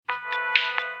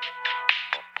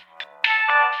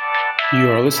You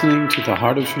are listening to the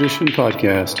Heart of Tradition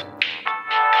podcast.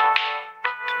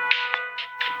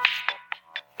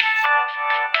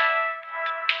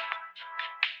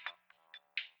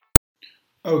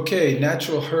 Okay,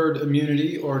 natural herd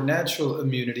immunity or natural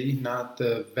immunity, not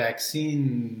the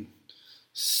vaccine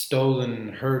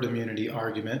stolen herd immunity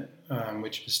argument,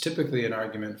 which is typically an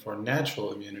argument for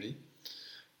natural immunity.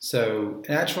 So,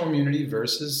 natural immunity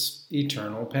versus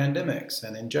eternal pandemics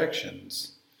and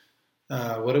injections.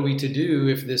 What are we to do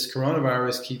if this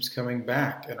coronavirus keeps coming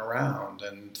back and around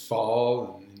and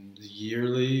fall and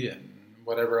yearly and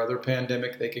whatever other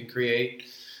pandemic they can create?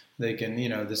 They can,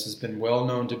 this has been well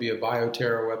known to be a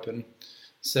bioterror weapon.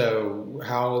 So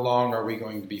how long are we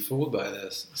going to be fooled by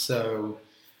this? So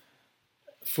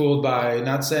fooled by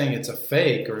not saying it's a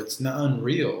fake or it's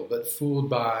unreal, but fooled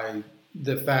by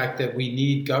the fact that we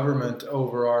need government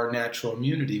over our natural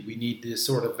immunity. We need this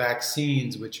sort of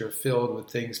vaccines which are filled with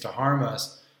things to harm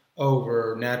us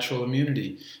over natural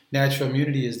immunity. Natural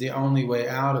immunity is the only way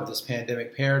out of this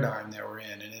pandemic paradigm that we're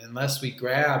in. And unless we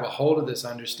grab a hold of this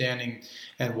understanding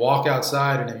and walk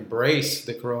outside and embrace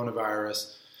the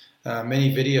coronavirus,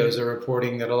 many videos are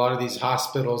reporting that a lot of these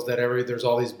hospitals that there's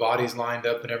all these bodies lined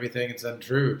up and everything. It's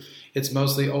untrue. It's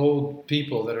mostly old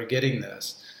people that are getting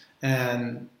this.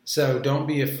 And so don't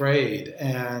be afraid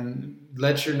and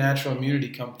let your natural immunity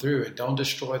come through and don't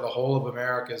destroy the whole of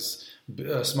America's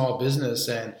small business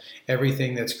and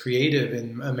everything that's creative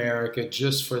in America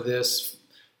just for this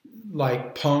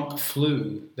like punk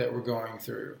flu that we're going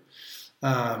through.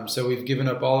 So we've given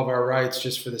up all of our rights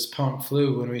just for this punk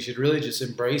flu when we should really just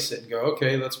embrace it and go,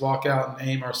 okay, let's walk out and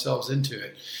aim ourselves into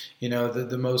it.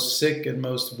 The most sick and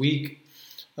most weak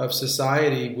of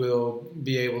society will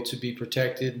be able to be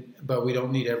protected, but we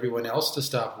don't need everyone else to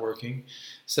stop working.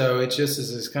 So it just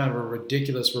is this kind of a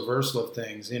ridiculous reversal of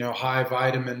things. Very high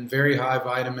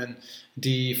vitamin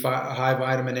D, high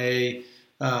vitamin A,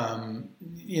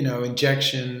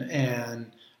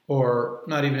 injection or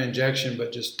not even injection,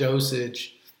 but just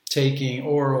dosage, taking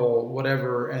oral,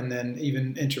 whatever, and then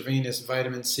even intravenous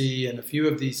vitamin C and a few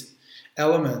of these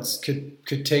elements could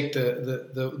take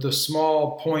the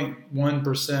small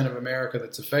 0.1% of America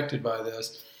that's affected by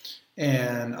this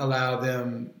and allow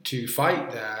them to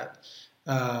fight that.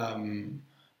 And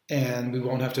we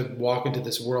won't have to walk into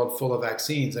this world full of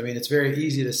vaccines. I mean, it's very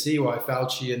easy to see why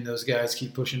Fauci and those guys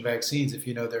keep pushing vaccines if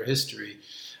you know their history.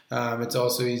 It's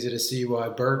also easy to see why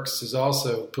Birx is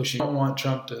also pushing. I don't want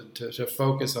Trump to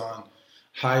focus on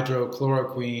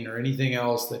hydrochloroquine or anything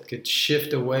else that could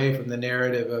shift away from the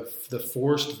narrative of the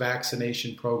forced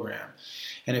vaccination program.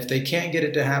 And if they can't get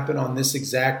it to happen on this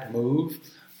exact move,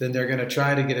 then they're going to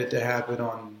try to get it to happen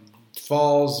on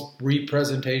fall's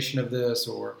representation of this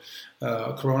or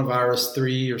coronavirus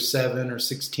 3 or 7 or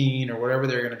 16 or whatever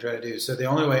they're going to try to do. So the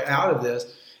only way out of this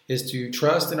is to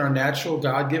trust in our natural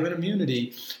God-given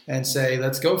immunity and say,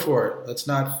 let's go for it.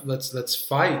 Let's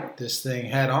fight this thing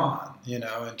head on,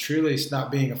 and truly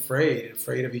not being afraid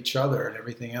of each other and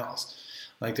everything else.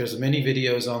 Like there's many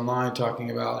videos online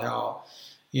talking about how,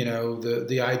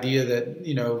 the idea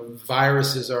that,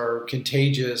 viruses are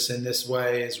contagious in this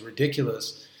way is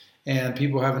ridiculous. And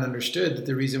people haven't understood that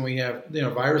the reason we have,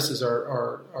 viruses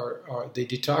are they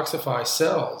detoxify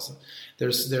cells.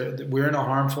 We're in a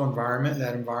harmful environment.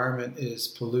 That environment is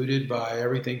polluted by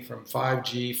everything from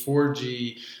 5G,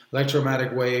 4G,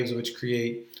 electromagnetic waves, which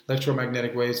create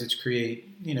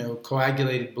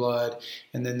coagulated blood,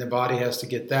 and then the body has to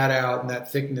get that out, and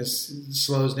that thickness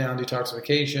slows down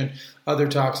detoxification. Other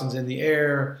toxins in the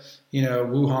air.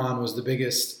 Wuhan was the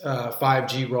biggest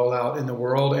 5G rollout in the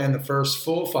world and the first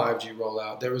full 5G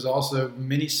rollout. There was also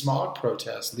many smog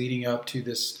protests leading up to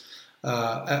this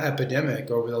epidemic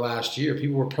over the last year.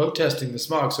 People were protesting the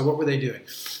smog. So what were they doing?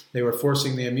 They were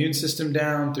forcing the immune system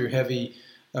down through heavy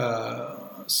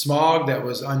smog that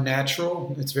was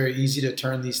unnatural. It's very easy to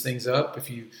turn these things up.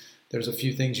 There's a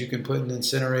few things you can put in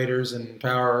incinerators and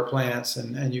power plants,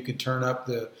 and you can turn up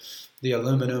the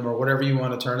aluminum or whatever you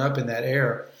want to turn up in that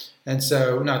air. And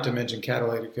so, not to mention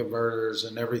catalytic converters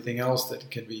and everything else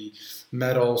that can be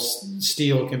metal,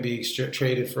 steel can be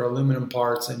traded for aluminum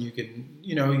parts, and you can,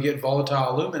 you get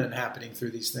volatile aluminum happening through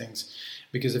these things.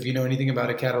 Because if you know anything about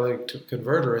a catalytic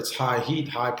converter, it's high heat,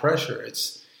 high pressure.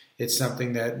 It's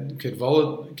something that could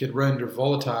render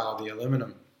volatile the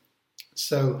aluminum.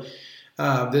 So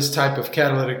this type of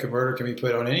catalytic converter can be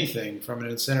put on anything from an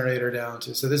incinerator down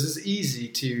to. So this is easy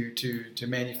to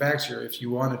manufacture if you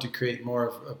wanted to create more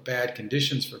of bad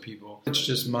conditions for people. It's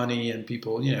just money and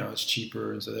people, it's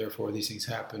cheaper, and so therefore these things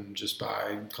happen just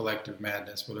by collective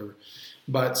madness, whatever.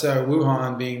 But so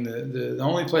Wuhan being the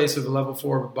only place of a level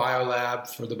 4 biolab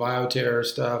for the bioterror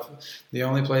stuff, the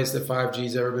only place that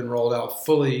 5G's ever been rolled out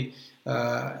fully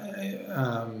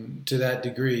to that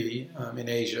degree in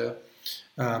Asia.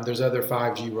 There's other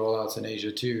 5G rollouts in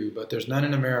Asia too, but there's none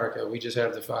in America. We just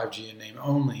have the 5G in name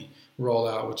only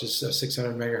rollout, which is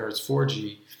 600 megahertz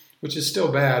 4G, which is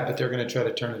still bad, but they're going to try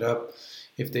to turn it up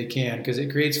if they can, because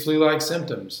it creates flu-like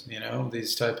symptoms,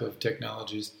 these type of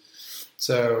technologies.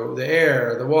 So the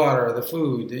air, the water, the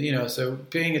food, so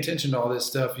paying attention to all this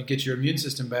stuff, you get your immune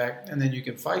system back, and then you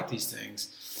can fight these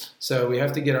things. So we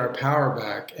have to get our power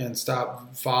back and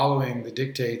stop following the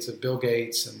dictates of Bill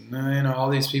Gates and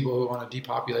all these people who want to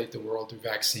depopulate the world through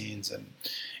vaccines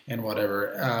and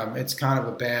whatever. It's kind of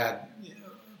a bad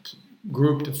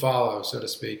group to follow, so to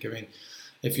speak. I mean,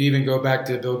 if you even go back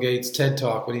to Bill Gates' TED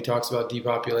Talk when he talks about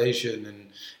depopulation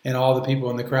and all the people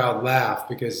in the crowd laugh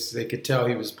because they could tell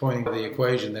he was pointing to the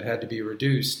equation that had to be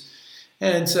reduced.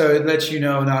 And so it lets you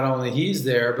know not only he's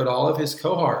there, but all of his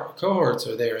cohorts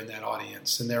are there in that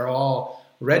audience. And they're all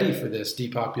ready for this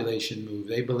depopulation move.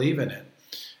 They believe in it.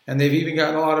 And they've even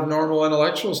gotten a lot of normal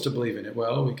intellectuals to believe in it.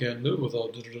 Well, we can't live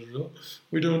without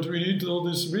we need all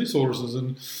these resources.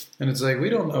 And it's like, we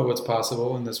don't know what's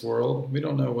possible in this world. We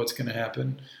don't know what's going to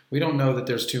happen. We don't know that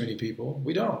there's too many people.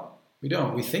 We don't.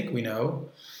 We think we know.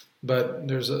 But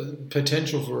there's a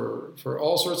potential for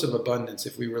all sorts of abundance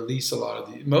if we release a lot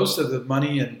of most of the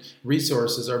money and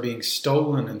resources are being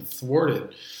stolen and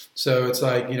thwarted. So it's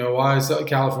like, why is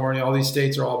California, all these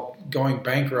states are all going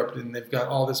bankrupt and they've got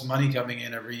all this money coming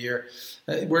in every year.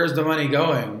 Where's the money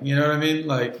going? You know what I mean?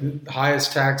 Like the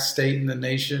highest tax state in the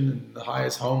nation and the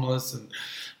highest homeless and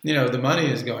the money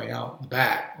is going out the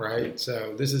back, right?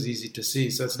 So this is easy to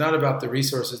see. So it's not about the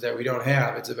resources that we don't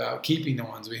have. It's about keeping the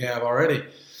ones we have already.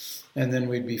 And then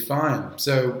we'd be fine.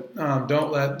 So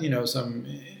don't let some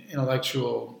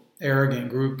intellectual, arrogant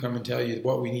group come and tell you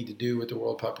what we need to do with the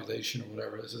world population or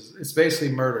whatever. It's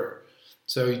basically murder.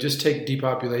 So you just take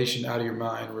depopulation out of your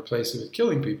mind and replace it with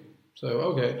killing people. So,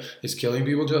 okay, is killing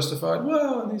people justified?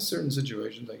 Well, in these certain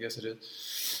situations, I guess it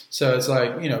is. So it's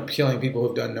like, killing people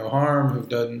who've done no harm, who've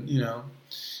done,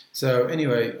 So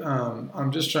anyway,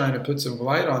 I'm just trying to put some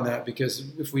light on that, because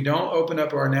if we don't open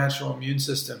up our natural immune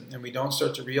system and we don't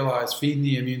start to realize feeding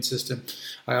the immune system,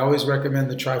 I always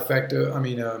recommend the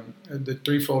the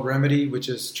threefold remedy, which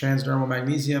is transdermal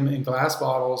magnesium in glass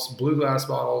bottles, blue glass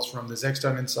bottles from the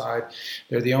Zechstein Inside.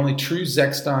 They're the only true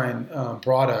Zechstein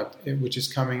product which is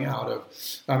coming out of,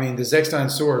 the Zechstein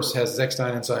source has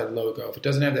Zechstein Inside logo. If it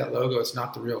doesn't have that logo, it's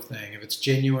not the real thing. If it's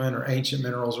genuine or ancient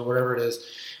minerals or whatever it is,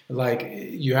 like,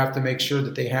 you have to make sure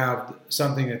that they have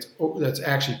something that's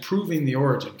actually proving the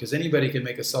origin, because anybody can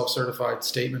make a self-certified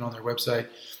statement on their website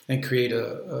and create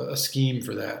a scheme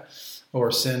for that, or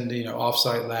send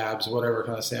off-site labs whatever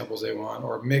kind of samples they want,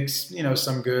 or mix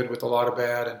some good with a lot of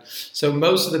bad. And so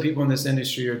most of the people in this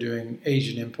industry are doing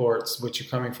Asian imports, which are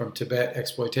coming from Tibet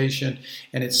exploitation,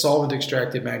 and it's solvent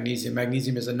extracted magnesium.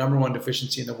 Magnesium is the number one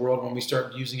deficiency in the world. When we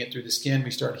start using it through the skin,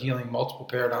 we start healing multiple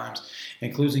paradigms,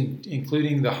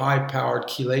 including the high-powered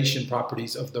chelation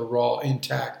properties of the raw,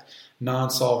 intact,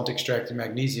 non-solvent extracted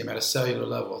magnesium at a cellular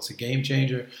level. It's a game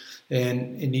changer,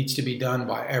 and it needs to be done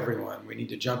by everyone. We need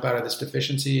to jump out of this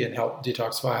deficiency and help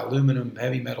detoxify aluminum,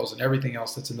 heavy metals, and everything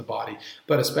else that's in the body,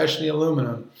 but especially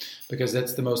aluminum, because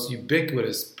that's the most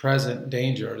ubiquitous present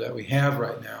danger that we have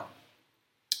right now.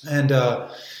 And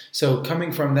so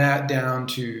coming from that down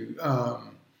to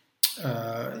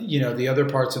the other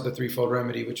parts of the threefold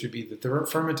remedy, which would be the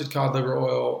fermented cod liver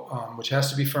oil, which has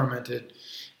to be fermented.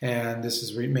 And this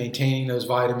is maintaining those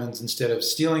vitamins instead of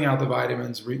stealing out the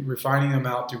vitamins, refining them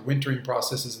out through wintering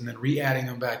processes, and then re-adding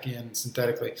them back in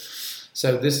synthetically.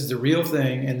 So this is the real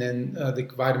thing. And then the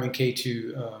vitamin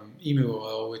K2 emu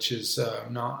oil, which is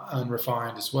not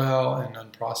unrefined as well and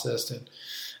unprocessed. And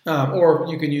or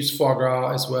you can use foie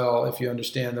gras as well if you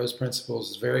understand those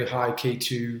principles. It's very high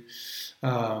K2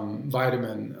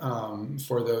 vitamin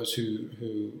for those who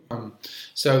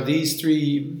so these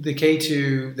three, the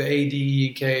K2, the A, D,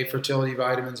 and K fertility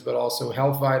vitamins, but also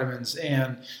health vitamins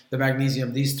and the magnesium,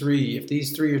 if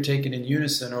these three are taken in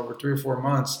unison over 3 or 4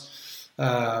 months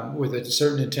with a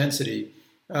certain intensity,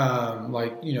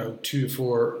 2 to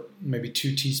 4, maybe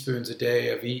 2 teaspoons a day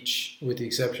of each, with the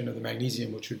exception of the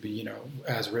magnesium, which would be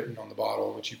as written on the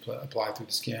bottle, which you apply through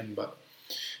the skin. But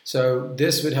so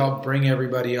this would help bring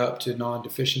everybody up to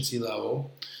non-deficiency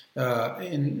level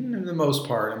in the most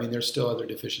part. There's still other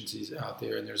deficiencies out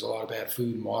there, and there's a lot of bad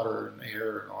food and water and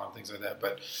air and a lot of things like that.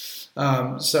 But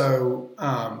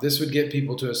this would get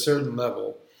people to a certain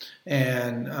level.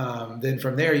 And then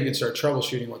from there, you can start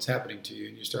troubleshooting what's happening to you,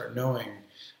 and you start knowing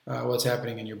what's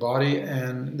happening in your body.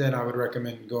 And then I would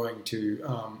recommend going to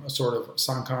a sort of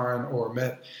Sankaran or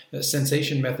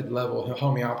sensation method level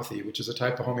homeopathy, which is a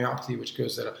type of homeopathy which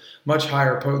goes at a much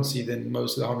higher potency than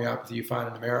most of the homeopathy you find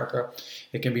in America.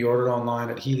 It can be ordered online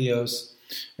at Helios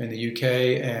in the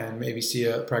UK, and maybe see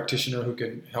a practitioner who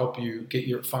can help you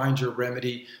find your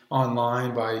remedy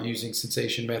online by using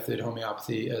sensation method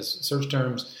homeopathy as search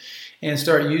terms, and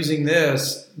start using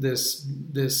this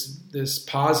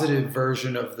positive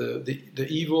version of the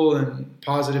evil and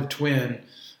positive twin,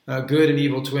 good and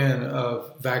evil twin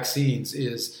of vaccines.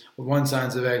 Is one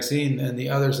side's a vaccine and the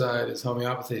other side is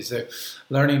homeopathy. So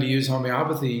learning to use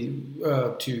homeopathy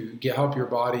to help your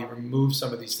body remove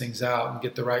some of these things out and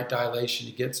get the right dilation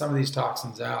to get some of these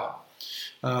toxins out.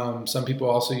 Some people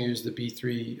also use the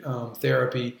B3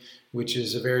 therapy, which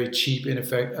is a very cheap and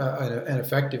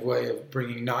effective way of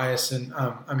bringing niacin.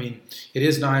 It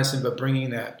is niacin, but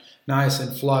bringing that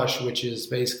niacin flush, which is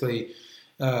basically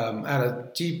at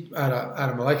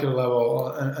a molecular level,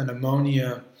 an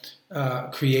ammonia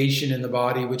creation in the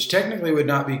body, which technically would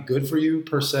not be good for you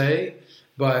per se,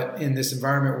 but in this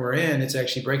environment we're in, it's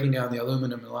actually breaking down the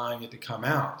aluminum and allowing it to come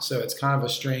out. So it's kind of a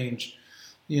strange,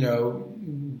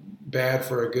 bad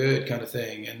for a good kind of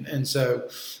thing. And so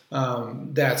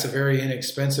that's a very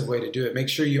inexpensive way to do it. Make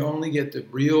sure you only get the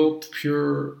real,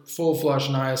 pure, full flush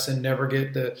niacin, never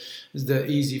get the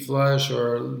easy flush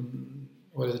or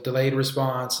delayed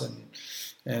response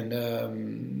and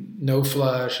no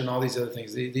flush and all these other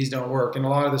things. These don't work. And a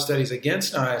lot of the studies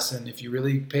against niacin, if you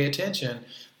really pay attention,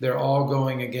 they're all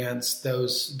going against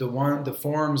the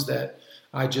forms that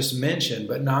I just mentioned,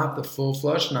 but not the full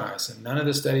flush niacin. None of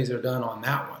the studies are done on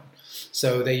that one.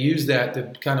 So they use that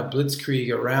to kind of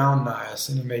blitzkrieg around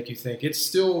niacin and make you think it's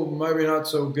still maybe not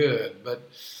so good, but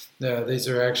these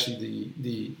are actually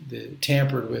the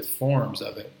tampered with forms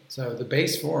of it. So the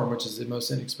base form, which is the most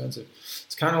inexpensive,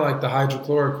 it's kind of like the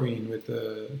hydrochloroquine with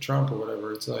Trump or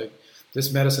whatever. It's like,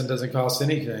 this medicine doesn't cost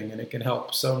anything and it can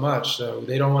help so much. So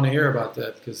they don't want to hear about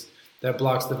that because that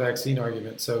blocks the vaccine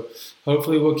argument. So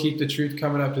hopefully we'll keep the truth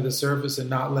coming up to the surface and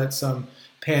not let some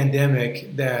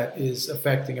pandemic that is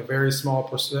affecting a very small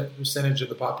percentage of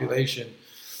the population,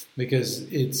 because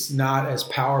it's not as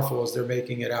powerful as they're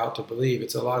making it out to believe.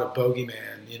 It's a lot of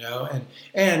bogeyman,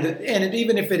 and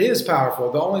even if it is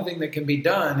powerful, the only thing that can be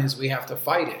done is we have to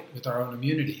fight it with our own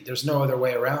immunity. There's no other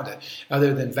way around it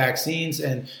other than vaccines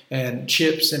and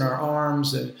chips in our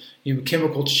arms and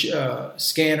chemical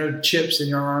scanner chips in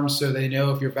your arms so they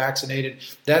know if you're vaccinated.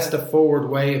 That's the forward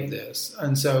way of this.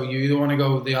 And so you either want to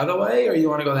go the other way or you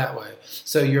want to go that way.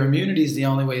 So your immunity is the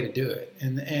only way to do it.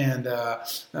 And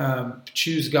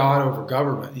choose God over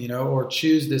government, or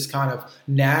choose this kind of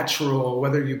natural,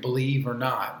 whether you believe or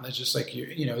not. It's just like,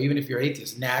 even if you're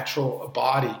atheist, natural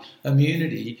body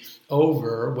immunity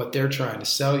over what they're trying to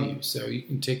sell you. So you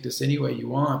can take this any way you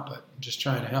want, but I'm just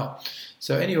trying to help.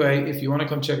 So anyway, if you want to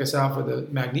come check us out for the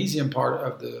magnesium part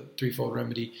of the threefold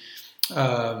remedy,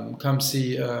 come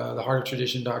see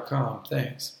theheartoftradition.com.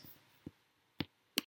 Thanks.